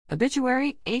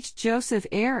Obituary: H. Joseph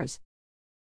Ayres.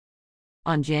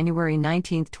 On January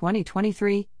 19,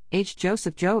 2023, H.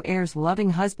 Joseph Joe Ayres' loving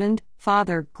husband,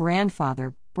 father,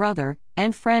 grandfather, brother,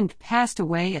 and friend passed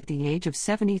away at the age of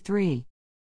 73.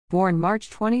 Born March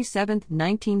 27,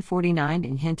 1949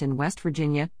 in Hinton, West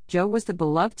Virginia, Joe was the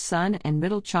beloved son and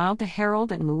middle child to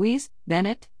Harold and Louise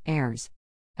Bennett Ayres.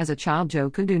 As a child, Joe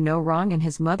could do no wrong in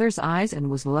his mother's eyes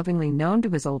and was lovingly known to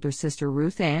his older sister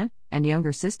Ruth Ann and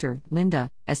younger sister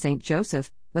Linda as St. Joseph,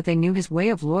 but they knew his way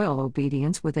of loyal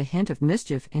obedience with a hint of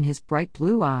mischief in his bright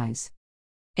blue eyes.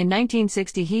 In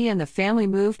 1960, he and the family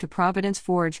moved to Providence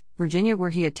Forge, Virginia,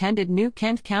 where he attended New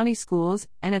Kent County schools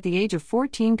and at the age of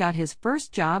 14 got his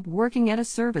first job working at a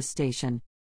service station.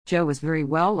 Joe was very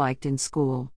well liked in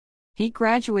school. He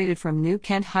graduated from New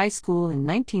Kent High School in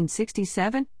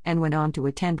 1967 and went on to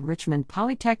attend Richmond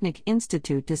Polytechnic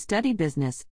Institute to study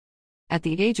business. At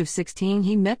the age of 16,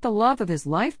 he met the love of his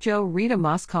life, Jo Rita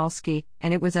Moskalski,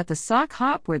 and it was at the sock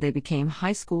hop where they became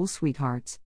high school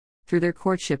sweethearts. Through their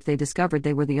courtship, they discovered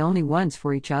they were the only ones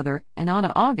for each other, and on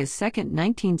August 2,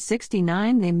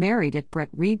 1969, they married at Brett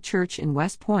Reed Church in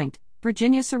West Point,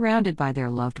 Virginia, surrounded by their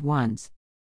loved ones.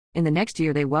 In the next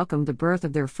year, they welcomed the birth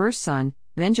of their first son,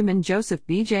 Benjamin Joseph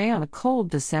BJ, on a cold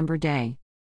December day.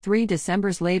 3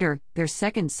 Decembers later, their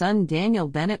second son, Daniel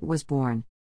Bennett, was born.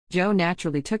 Joe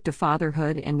naturally took to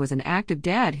fatherhood and was an active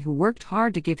dad who worked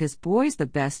hard to give his boys the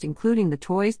best, including the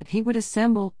toys that he would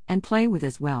assemble and play with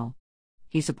as well.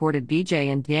 He supported BJ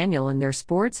and Daniel in their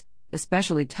sports,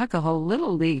 especially Tuckahoe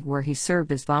Little League, where he served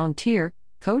as volunteer,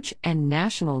 coach, and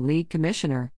National League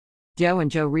commissioner. Joe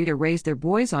and Jo Rita raised their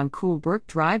boys on Coolbrook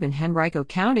Drive in Henrico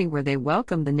County, where they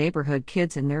welcomed the neighborhood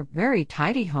kids in their very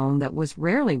tidy home that was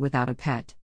rarely without a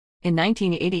pet. In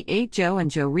 1988, Joe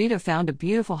and Jo Rita found a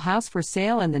beautiful house for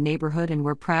sale in the neighborhood and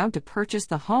were proud to purchase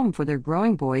the home for their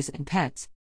growing boys and pets.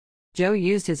 Joe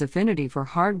used his affinity for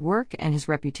hard work and his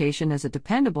reputation as a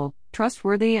dependable,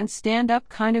 trustworthy, and stand-up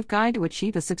kind of guy to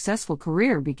achieve a successful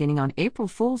career beginning on April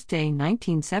Fool's Day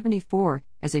 1974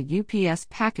 as a UPS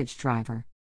package driver.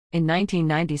 In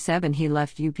 1997, he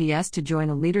left UPS to join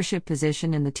a leadership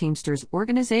position in the Teamsters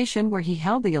organization, where he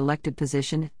held the elected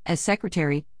position as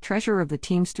Secretary, Treasurer of the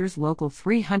Teamsters Local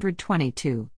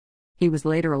 322. He was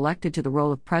later elected to the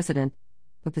role of President,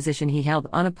 a position he held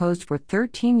unopposed for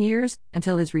 13 years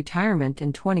until his retirement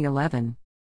in 2011.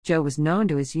 Joe was known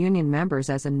to his union members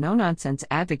as a no-nonsense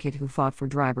advocate who fought for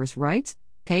drivers' rights,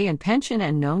 pay and pension,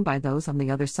 and known by those on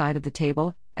the other side of the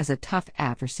table as a tough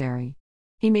adversary.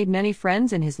 He made many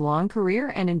friends in his long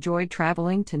career and enjoyed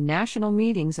traveling to national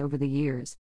meetings over the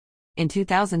years. In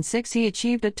 2006, he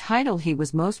achieved a title he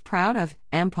was most proud of,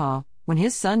 AMPA, when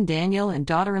his son Daniel and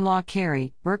daughter-in-law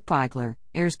Carrie Burke-Beigler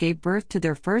Ayres gave birth to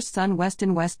their first son,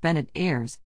 Weston West Bennett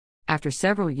Ayres. After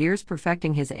several years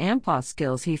perfecting his AMPA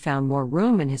skills, he found more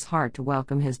room in his heart to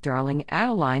welcome his darling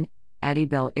Adeline, Addie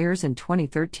Bell Ayres, in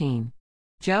 2013.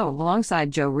 Joe, alongside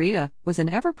Jo Rita, was an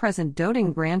ever-present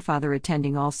doting grandfather,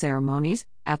 attending all ceremonies,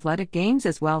 athletic games,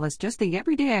 as well as just the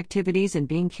everyday activities, and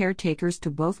being caretakers to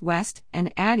both West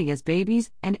and Addie as babies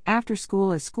and after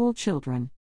school as school children.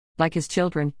 Like his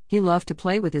children, he loved to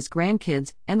play with his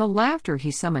grandkids, and the laughter he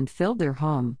summoned filled their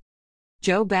home.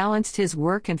 Joe balanced his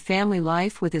work and family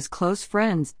life with his close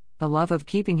friends, the love of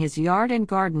keeping his yard and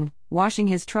garden, washing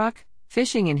his truck,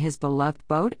 fishing in his beloved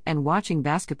boat, and watching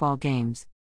basketball games.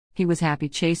 He was happy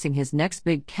chasing his next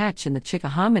big catch in the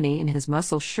Chickahominy in his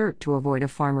muscle shirt to avoid a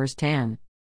farmer's tan.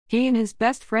 He and his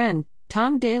best friend,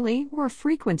 Tom Daly, were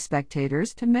frequent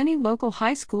spectators to many local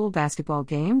high school basketball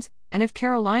games, and if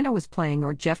Carolina was playing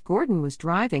or Jeff Gordon was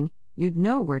driving, you'd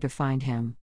know where to find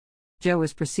him. Joe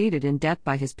was preceded in death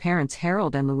by his parents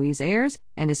Harold and Louise Ayres,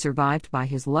 and is survived by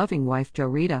his loving wife Jo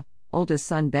Rita, oldest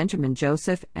son Benjamin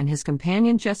Joseph, and his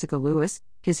companion Jessica Lewis,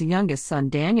 his youngest son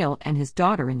Daniel, and his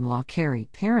daughter-in-law Carrie,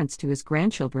 parents to his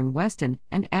grandchildren Weston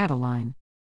and Adeline.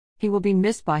 He will be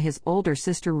missed by his older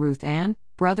sister Ruth Ann,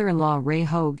 brother-in-law Ray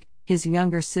Hogue, his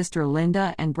younger sister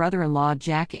Linda, and brother-in-law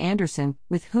Jack Anderson,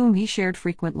 with whom he shared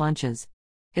frequent lunches.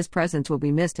 His presence will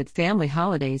be missed at family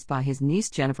holidays by his niece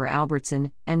Jennifer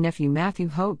Albertson and nephew Matthew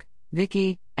Hogue,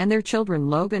 Vicky, and their children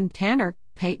Logan, Tanner,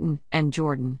 Peyton, and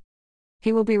Jordan.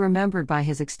 He will be remembered by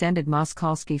his extended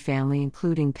Moskalski family,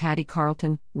 including Patty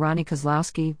Carlton, Ronnie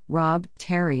Kozlowski, Rob,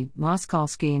 Terry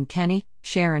Moskalski, and Kenny,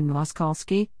 Sharon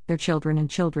Moskalski, their children and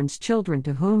children's children,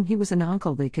 to whom he was an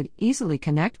uncle they could easily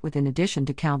connect with, in addition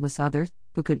to countless others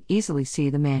who could easily see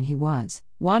the man he was,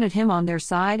 wanted him on their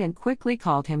side, and quickly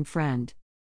called him friend.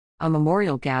 A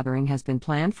memorial gathering has been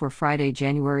planned for Friday,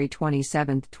 January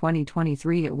 27,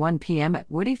 2023 at 1 p.m. at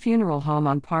Woody Funeral Home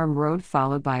on Parham Road,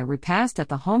 followed by a repast at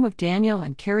the home of Daniel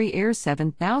and Carrie Ayers,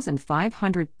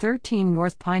 7513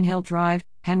 North Pine Hill Drive,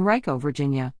 Henrico,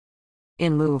 Virginia.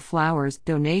 In lieu of flowers,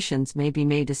 donations may be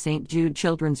made to St. Jude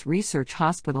Children's Research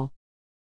Hospital.